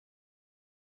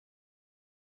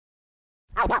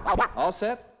All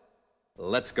set?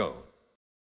 Let's go.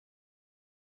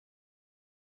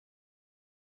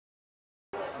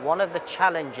 One of the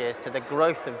challenges to the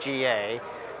growth of GA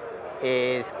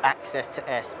is access to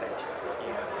airspace.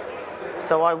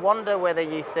 So I wonder whether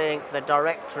you think the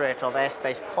Directorate of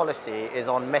Airspace Policy is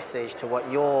on message to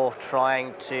what you're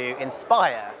trying to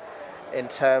inspire in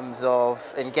terms of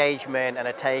engagement and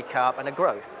a take-up and a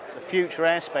growth. The future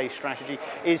airspace strategy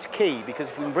is key, because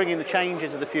if we can bring in the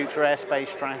changes of the future airspace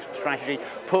strategy,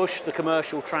 push the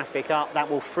commercial traffic up,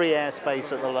 that will free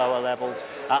airspace at the lower levels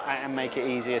and make it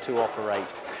easier to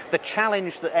operate. The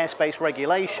challenge that airspace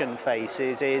regulation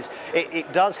faces is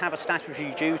it does have a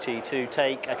statutory duty to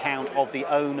take account of the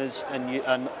owners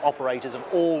and operators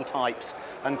of all types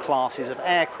and classes of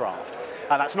aircraft.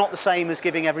 That's not the same as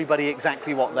giving everybody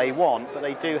exactly what they want, but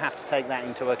they do have to take that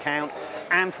into account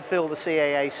and fulfill the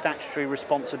CAA statutory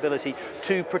responsibility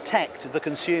to protect the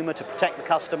consumer, to protect the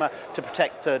customer, to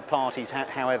protect third parties,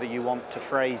 however you want to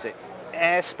phrase it.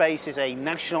 Airspace is a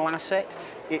national asset.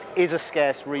 It is a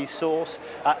scarce resource.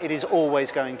 It is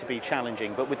always going to be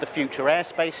challenging, but with the future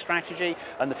airspace strategy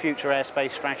and the future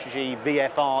airspace strategy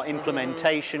VFR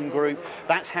implementation group,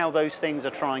 that's how those things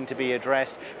are trying to be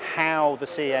addressed, how the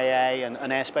CAA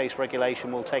and airspace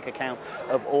regulation will take account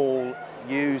of all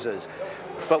users.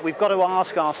 But we've got to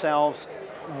ask ourselves,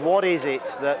 what is it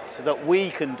that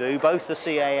we can do, both the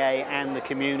CAA and the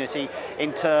community,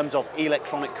 in terms of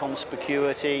electronic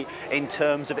conspicuity, in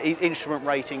terms of instrument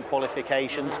rating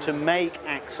qualifications, to make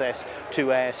access to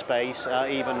airspace,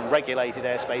 even regulated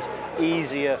airspace,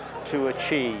 easier to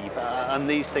achieve? And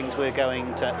these things we're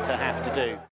going to have to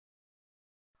do.